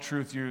tell the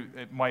truth,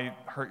 it might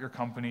hurt your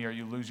company or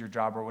you lose your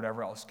job or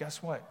whatever else,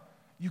 guess what?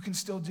 You can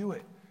still do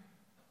it.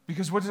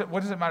 Because what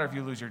does it matter if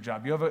you lose your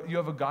job? You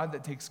have a God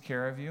that takes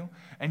care of you,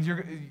 and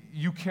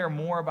you care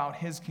more about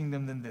his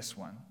kingdom than this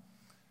one.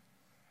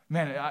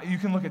 Man, you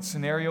can look at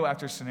scenario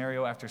after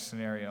scenario after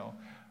scenario,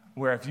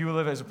 where if you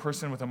live as a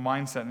person with a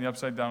mindset in the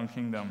upside-down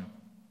kingdom,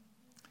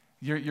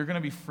 you're going to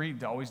be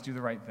freed to always do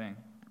the right thing.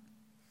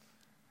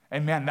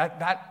 And man,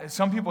 that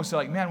some people say,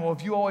 like, man, well,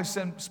 if you always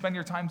spend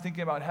your time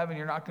thinking about heaven,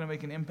 you're not going to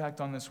make an impact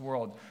on this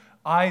world.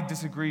 I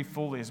disagree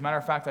fully. As a matter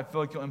of fact, I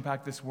feel like you'll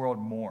impact this world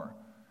more.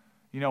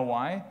 You know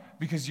why?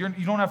 Because you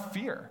don't have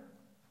fear.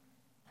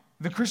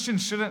 The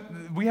Christians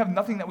we have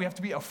nothing that we have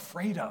to be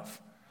afraid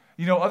of.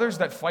 You know, others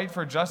that fight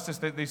for justice,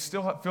 they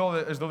still feel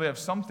as though they have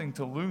something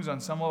to lose on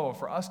some level.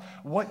 For us,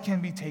 what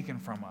can be taken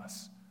from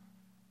us?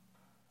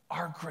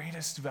 Our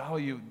greatest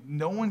value.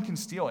 No one can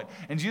steal it.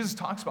 And Jesus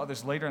talks about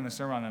this later in the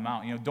Sermon on the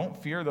Mount. You know, don't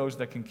fear those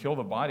that can kill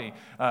the body.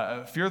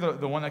 Fear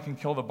the one that can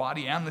kill the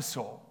body and the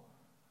soul.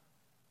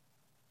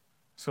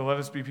 So let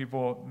us be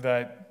people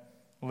that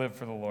live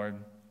for the Lord.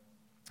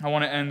 I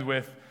want to end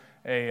with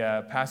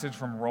a passage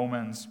from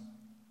Romans.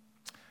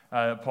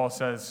 Paul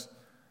says,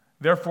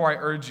 "Therefore I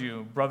urge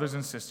you, brothers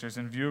and sisters,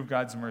 in view of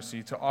God's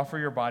mercy, to offer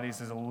your bodies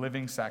as a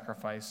living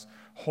sacrifice,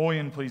 holy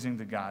and pleasing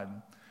to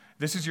God.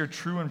 This is your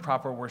true and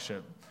proper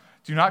worship.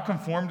 Do not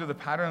conform to the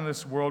pattern of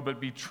this world, but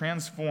be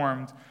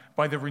transformed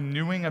by the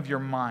renewing of your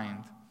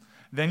mind.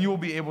 Then you will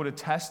be able to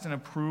test and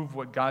approve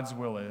what God's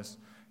will is,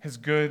 his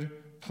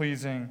good,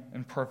 pleasing,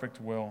 and perfect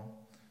will."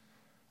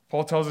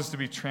 Paul tells us to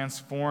be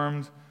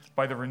transformed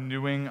by the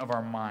renewing of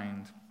our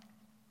mind.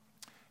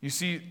 You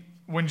see,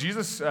 when we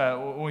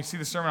see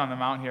the Sermon on the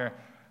Mount here,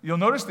 you'll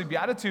notice the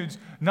Beatitudes,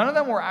 none of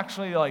them were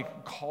actually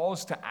like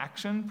calls to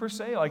action per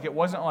se. Like it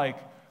wasn't like,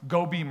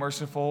 go be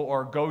merciful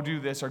or go do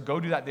this or go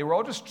do that. They were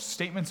all just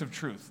statements of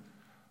truth.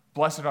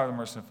 Blessed are the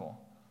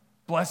merciful.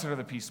 Blessed are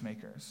the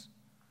peacemakers.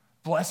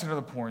 Blessed are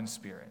the poor in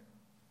spirit.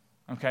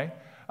 Okay?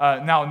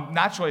 Now,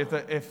 naturally,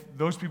 if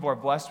those people are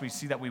blessed, we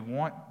see that we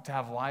want to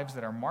have lives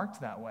that are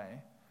marked that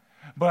way.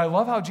 But I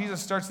love how Jesus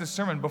starts this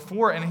sermon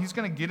before, and he's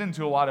going to get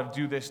into a lot of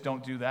do this,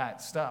 don't do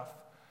that stuff.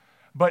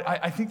 But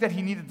I think that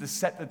he needed to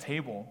set the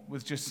table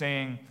with just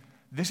saying,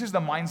 this is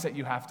the mindset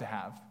you have to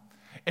have.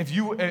 If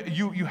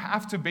you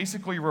have to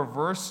basically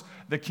reverse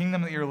the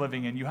kingdom that you're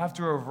living in. You have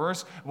to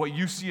reverse what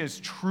you see as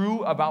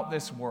true about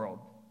this world.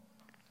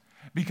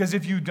 Because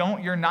if you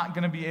don't, you're not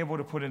going to be able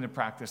to put into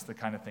practice the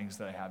kind of things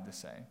that I have to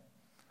say.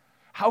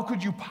 How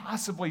could you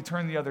possibly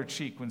turn the other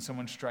cheek when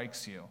someone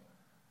strikes you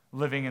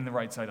living in the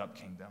right side up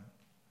kingdom?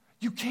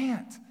 You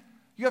can't.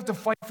 You have to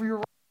fight for your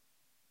right.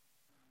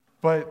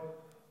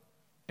 But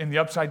in the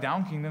upside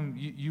down kingdom,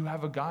 you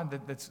have a God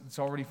that's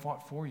already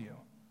fought for you.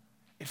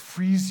 It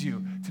frees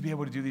you to be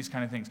able to do these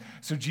kind of things.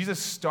 So Jesus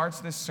starts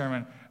this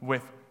sermon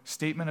with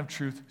statement of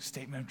truth,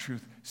 statement of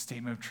truth,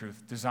 statement of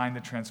truth, designed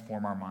to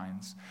transform our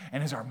minds.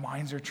 And as our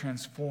minds are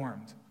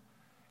transformed,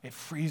 it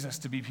frees us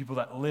to be people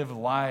that live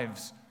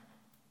lives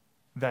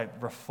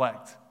that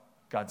reflect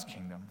God's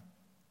kingdom.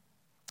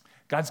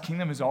 God's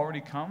kingdom has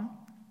already come,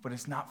 but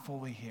it's not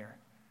fully here.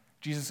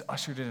 Jesus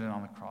ushered it in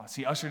on the cross.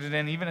 He ushered it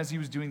in even as he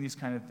was doing these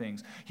kind of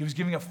things. He was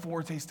giving a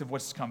foretaste of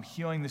what's to come,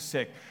 healing the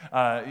sick,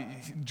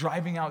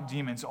 driving out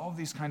demons, all of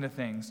these kind of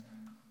things.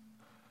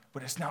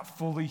 But it's not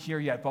fully here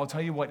yet. But I'll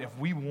tell you what, if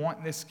we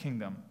want this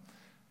kingdom,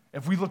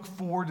 if we look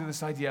forward to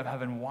this idea of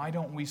heaven, why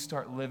don't we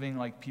start living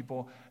like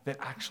people that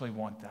actually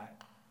want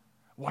that?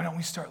 Why don't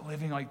we start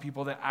living like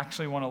people that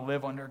actually want to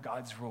live under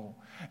God's rule,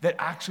 that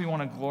actually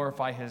want to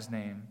glorify his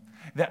name,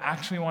 that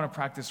actually want to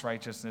practice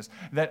righteousness,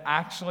 that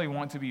actually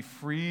want to be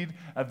freed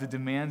of the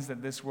demands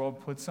that this world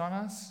puts on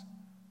us,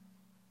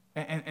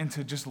 and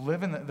to just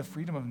live in the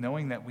freedom of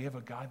knowing that we have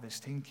a God that's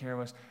taking care of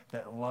us,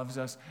 that loves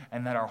us,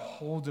 and that our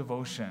whole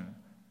devotion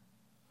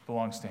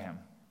belongs to him.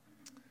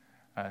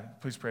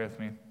 Please pray with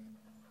me.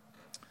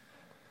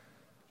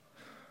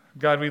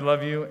 God, we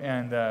love you,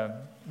 and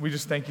we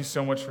just thank you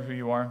so much for who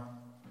you are.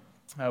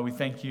 We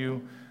thank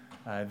you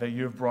that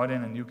you have brought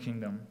in a new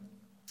kingdom.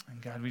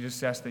 And God, we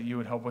just ask that you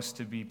would help us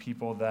to be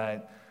people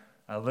that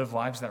live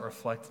lives that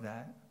reflect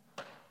that.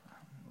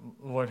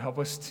 Lord, help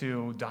us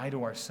to die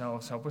to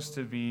ourselves. Help us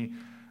to be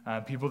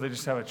people that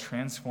just have a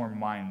transformed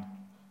mind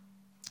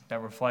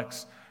that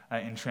reflects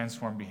in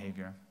transformed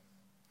behavior.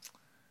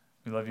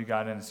 We love you,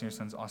 God, and it's in your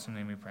Son's awesome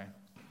name we pray.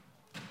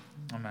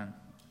 Amen.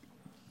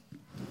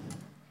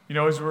 You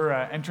know, as we're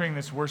entering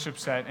this worship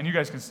set, and you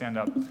guys can stand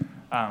up,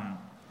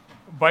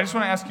 but I just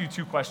want to ask you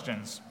two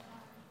questions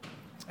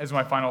as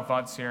my final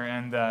thoughts here,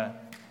 and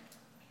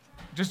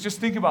just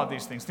think about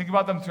these things. Think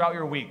about them throughout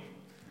your week.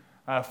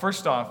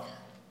 First off,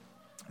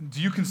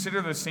 do you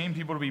consider the same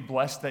people to be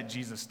blessed that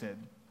Jesus did?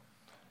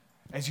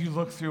 As you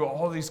look through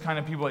all these kind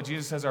of people that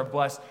Jesus says are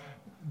blessed,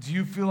 do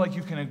you feel like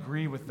you can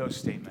agree with those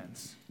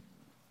statements?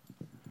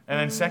 And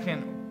then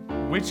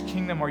second, which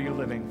kingdom are you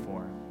living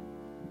for?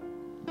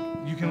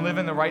 You can live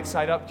in the right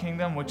side up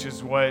kingdom, which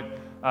is what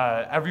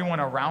everyone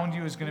around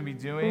you is going to be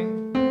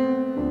doing.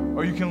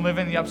 Or you can live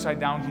in the upside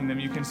down kingdom.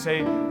 You can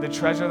say, the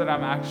treasure that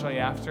I'm actually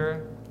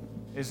after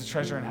is the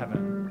treasure in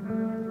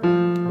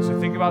heaven. So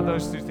think about about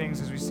those two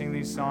things as we sing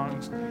these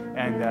songs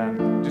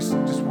and just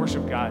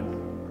worship God.